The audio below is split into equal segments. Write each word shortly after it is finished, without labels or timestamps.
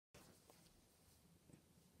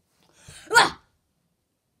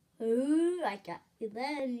like that,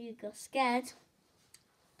 then you got scared.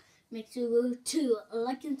 Make sure to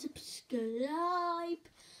like and subscribe.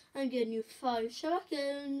 I'm giving you 5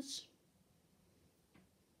 seconds.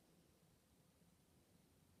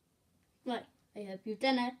 Right, I hope you've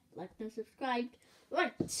done it. Like and subscribed.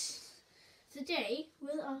 Right, today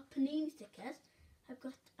with our Panini stickers, I've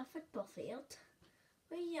got a football field.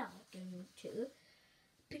 We are going to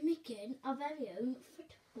be making our very own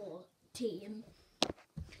football team.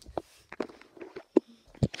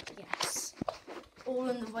 Yes, all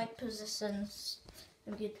in the right positions.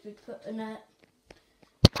 I'm going to be putting it,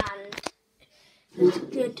 and there's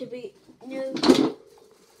going to be no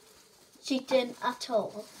cheating at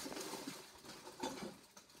all.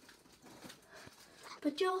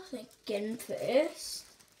 But you're thinking first,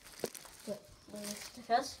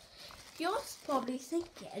 stickers, you're probably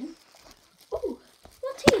thinking, oh,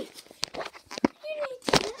 your team. You need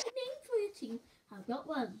to get a name for your team. I've got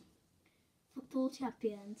one. Football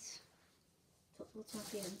champions. Football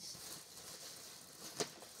champions.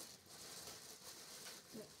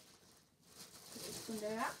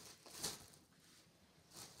 Under that.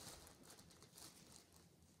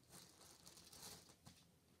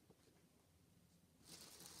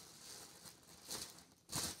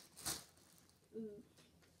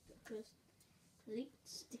 First elite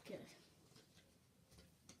sticker.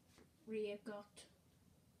 We have got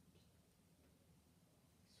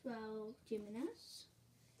Raul Jimenez,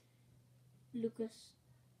 Lucas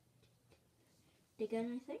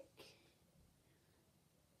Digan, I think,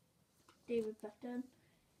 David Beckham,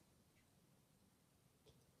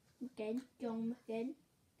 McGinn, John McGinn,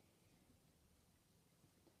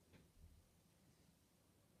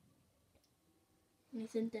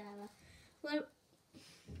 Nathan Dara. Well,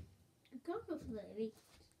 I can't go for the elite.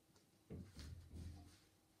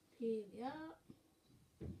 Here we are.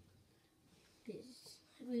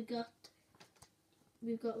 We've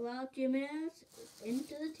got Raul Jimenez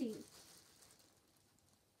into the team.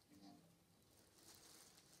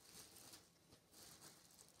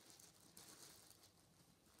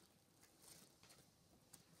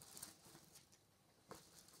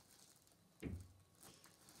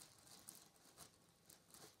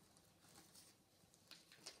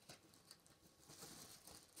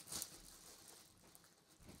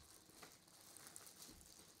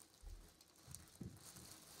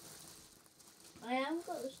 I haven't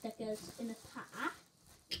got the stickers in a pack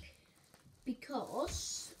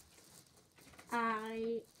because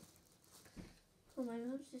my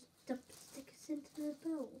mum just dumped the stickers into the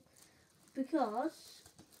bowl because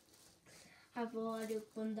I've already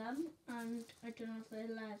opened them and I don't know if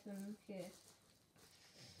they're allowed them here.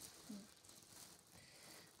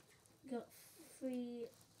 Got 3,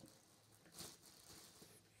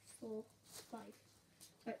 4, 5.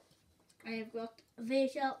 Right. I have got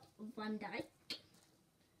Virgil van Dijk.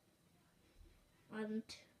 And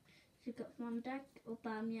we've got Van Dijk,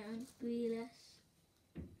 Aubameyang, Grealish,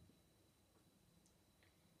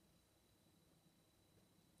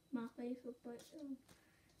 Mappé for Brighton,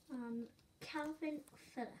 and Calvin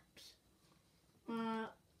Phillips.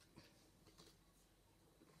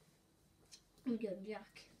 We go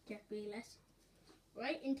Jack Grealish,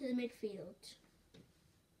 right into the midfield.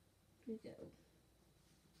 We go.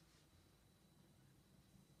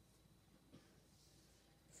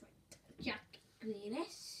 Jack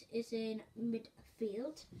Grealish is in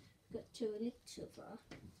midfield. We've got 2 elite so far.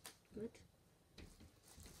 Good.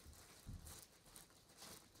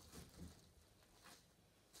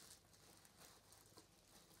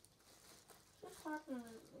 What's happening?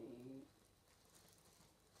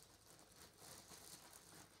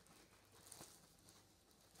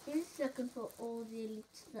 I'm just looking for all the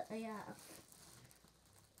elites that I have.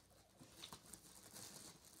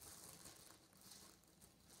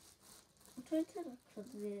 I'm trying to look for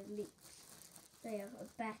the elites. They have a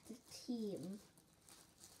better team.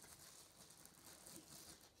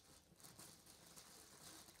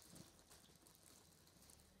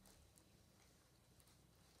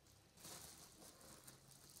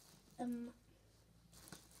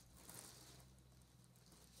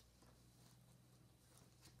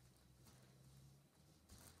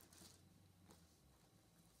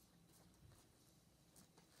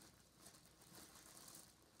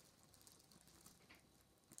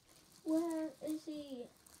 Where is he?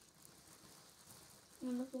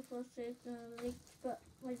 I'm looking for a certain elite, but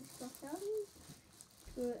I just got down.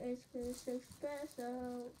 Where is it's so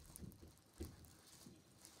special?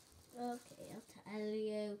 Okay, I'll tell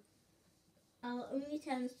you. I'll only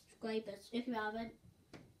tell the subscribers. If you haven't,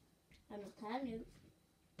 I'm not telling you.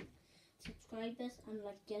 Subscribers and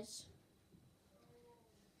likers.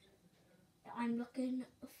 I'm looking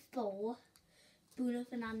for Bruno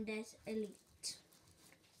Fernandes Elite.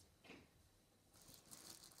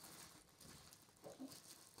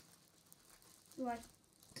 Right,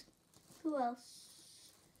 who else?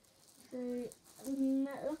 So I'm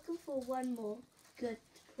looking for one more good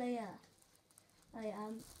player. I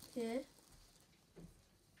am here.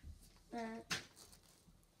 Right.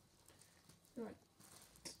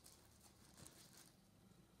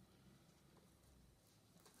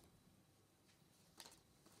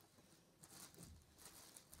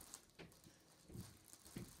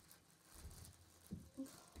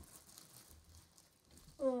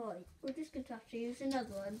 Alright, we're just going to have to use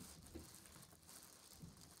another one.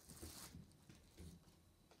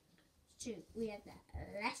 So we have the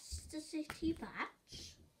Leicester City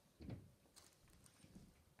patch.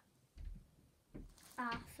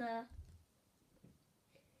 Arthur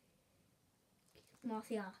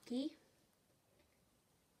Martiaki.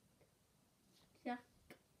 Jack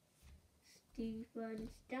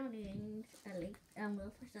Stevens, Downings Elite, and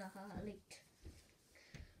Wilfred Zaha Elite.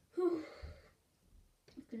 Whew.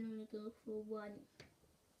 You can only go for one.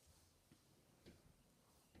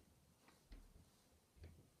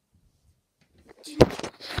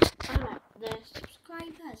 Alright, the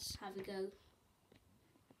subscribers have a go.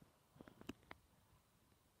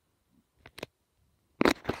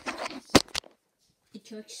 Good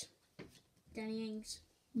choice. Danny Ings,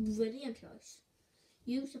 brilliant choice.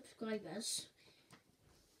 You subscribers,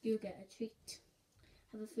 you get a treat.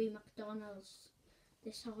 Have a free McDonald's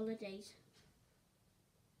this holidays.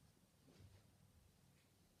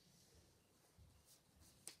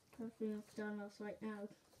 Have a free McDonald's right now.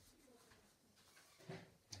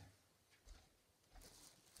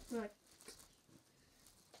 Right.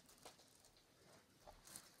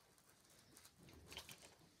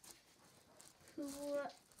 Who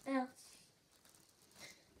else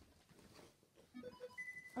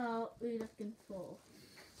are we looking for?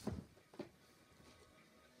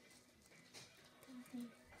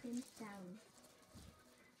 Him down.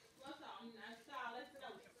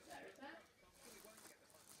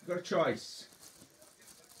 You've got a choice.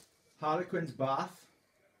 Harlequin's Bath.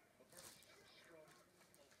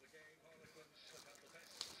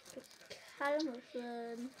 Callum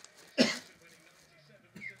Wilson.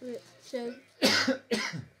 So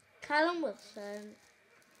Callum Wilson,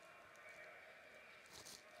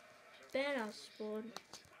 Ben Osborne,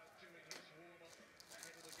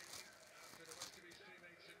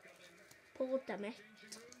 Paul Dummett,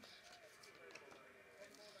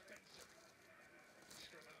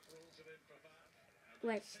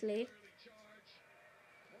 Wesley,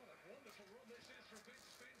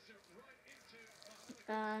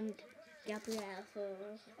 and Gabriel for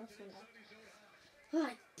Arsenal.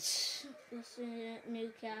 Right, this is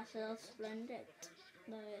Newcastle Splendid.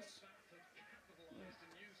 That is.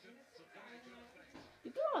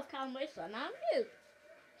 You do have Callum Wilson, haven't you?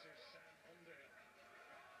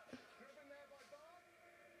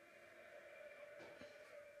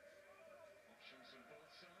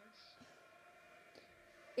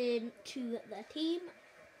 To the team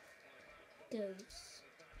goes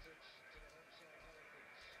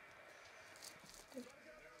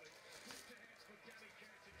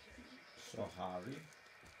So Harvey.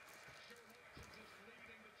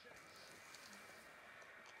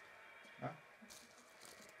 Huh?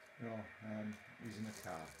 No, he's in the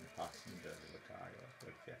car, the passenger of the car, yeah,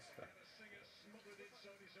 like Fiesta.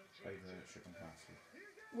 By the chicken pasty.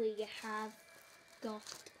 we have got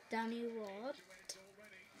Danny Ward,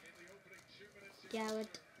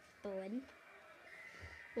 Garrett Bowen.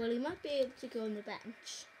 Well, he might be able to go on the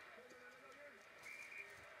bench.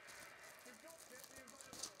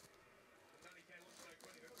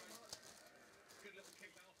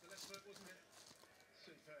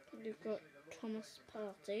 We've got Thomas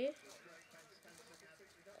Partey,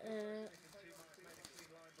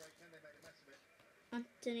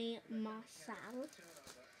 Anthony Martial,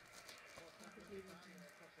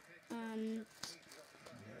 and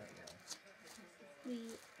we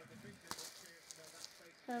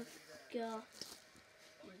have got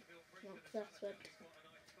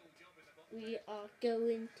we are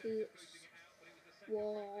going to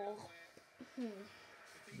war.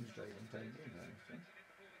 He's driving time,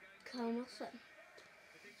 Callum Wilson.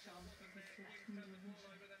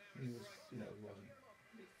 he was, he wasn't.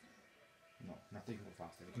 No, nothing more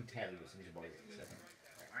faster. You can tell he was in his voice.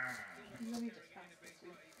 Let me just pass this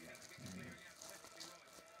one.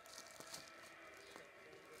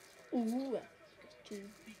 Ooh, two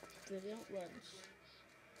brilliant ones.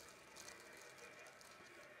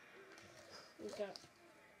 We got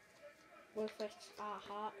Wilfred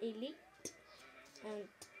Zaha Elite and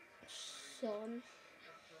Son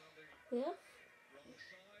Will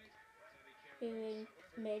Hearing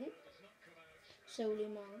mint. Solely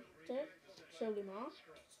marked. Solely marked.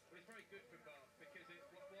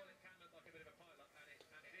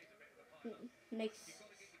 Makes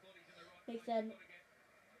then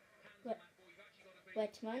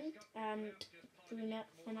Wetmund and Bruno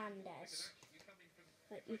Fernandes.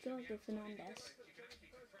 Right, you go with Fernandes.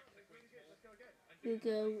 You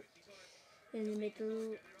go in the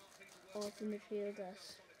middle of the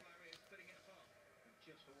midfielders.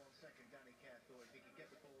 Just for 1 second, Danny Kerr thought if he could get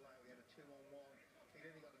the ball out, he had a 2-on-1. He'd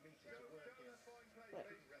only got the meters to work in. Right.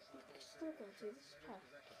 Couldn't wrestle the ball Still through. go through this path.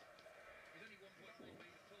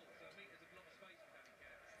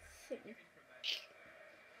 Thing.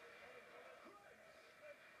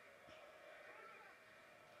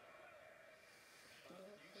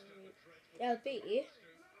 LB.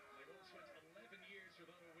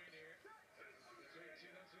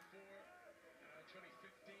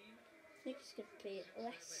 Next going to be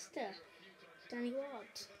Leicester. Danny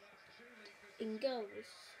Ward. In goals.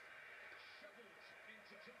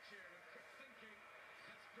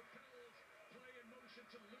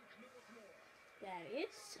 There he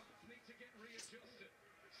is.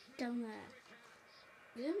 Down there.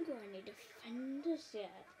 We haven't got any defenders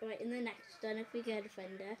yet. Right, in the next one, if we get a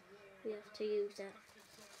defender, we have to use it.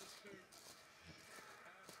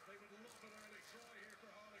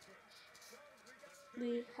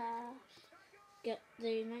 We have got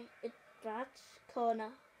the United Brad's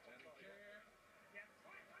corner.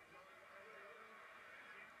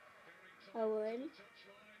 Owen.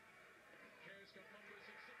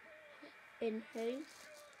 In who?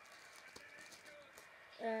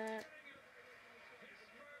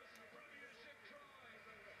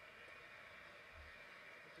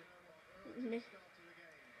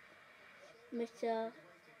 Mr.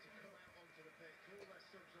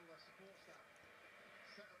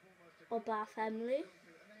 Oba family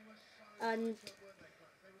and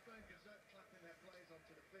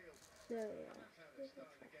there we are.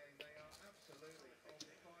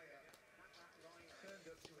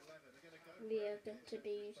 We are going to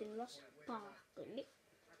be using Ross Barkley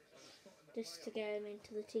just to get him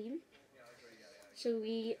into the team. So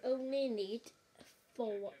we only need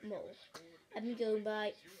 4 more. I'm going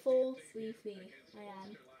by 4-3-3. I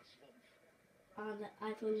am. And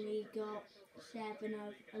I've only got 7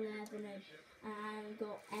 of 11 in, and I haven't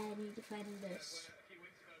got any defenders.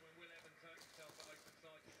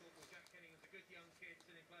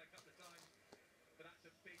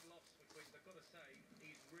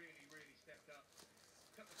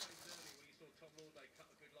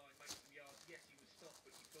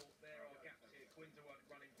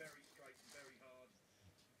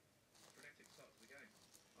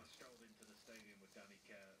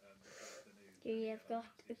 We have got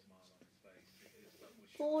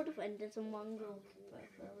 4 defenders and 1 goalkeeper.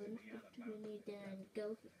 Well, we need a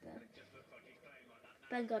goalkeeper.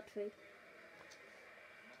 Ben Godfrey.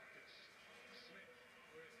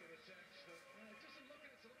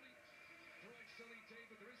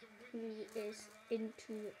 He is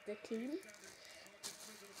into the team.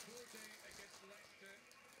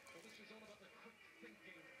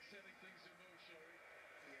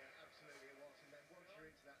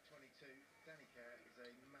 Danny Kerr is a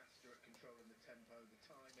master at controlling the tempo, the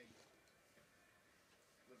timing.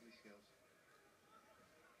 Lovely skills.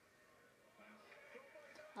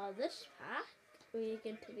 This pack, we're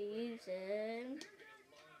going to be using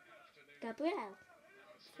Gabriel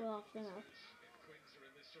for Arsenal.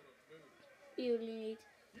 You only need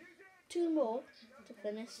 2 more to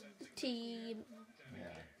finish the team.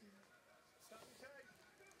 Yeah.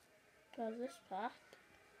 For this pack,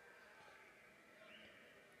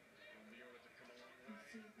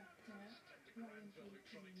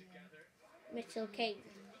 Mitchell King.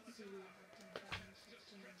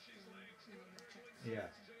 Yeah.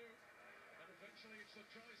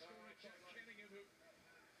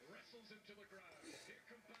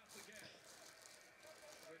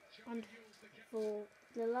 And for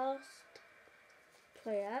the last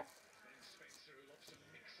player,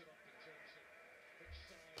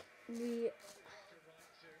 I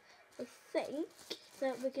think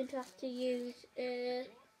that we're going to have to use a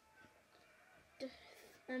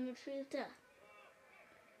midfielder.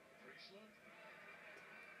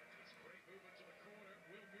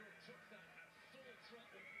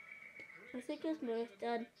 I think it's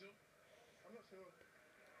Merton.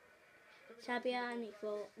 Sabiani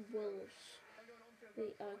for Wolves. We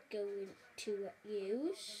are going to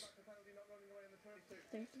use. I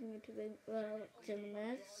think I'm going to bring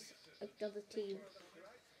Jimenez out of the team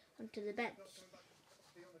onto the bench.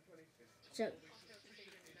 So.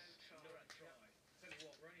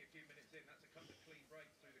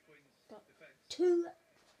 2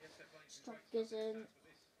 strikers in,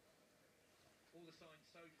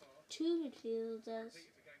 2 midfielders.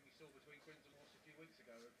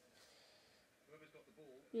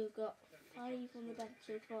 We've got 5 on the bench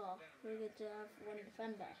so far. We're going to have 1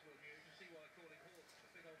 defender.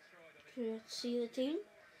 Let's see the team.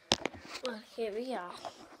 Well, here we are.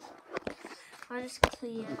 I just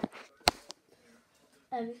clear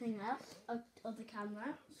everything else out of the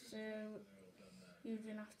camera, so you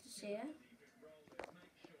don't have to see it.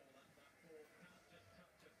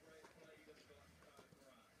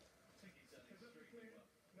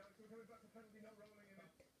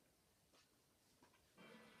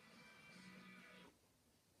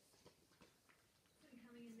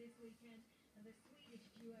 Coming in this weekend, and the Swedish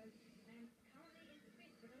duo currently in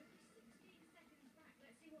 5th, but only 16 seconds back.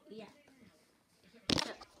 Let's see what they Yeah. can do now.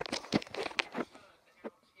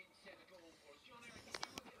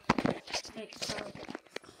 Right, so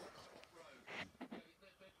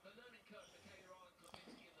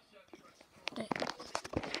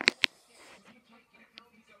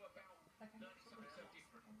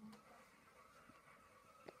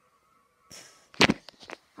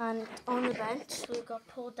and on the bench we've got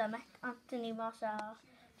Paul Demick, Anthony Martial,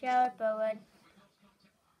 Jared Bowen,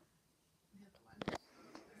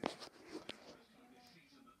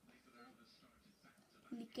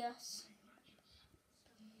 Lucas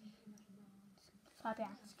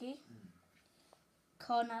Fabianski,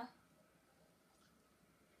 Connor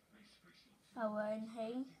Owen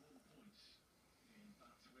Hain,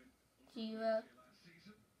 Giro,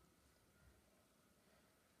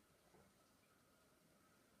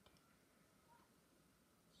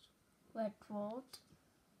 Redford,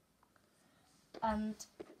 and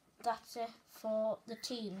that's it for the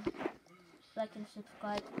team. Like and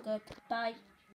subscribe. Goodbye.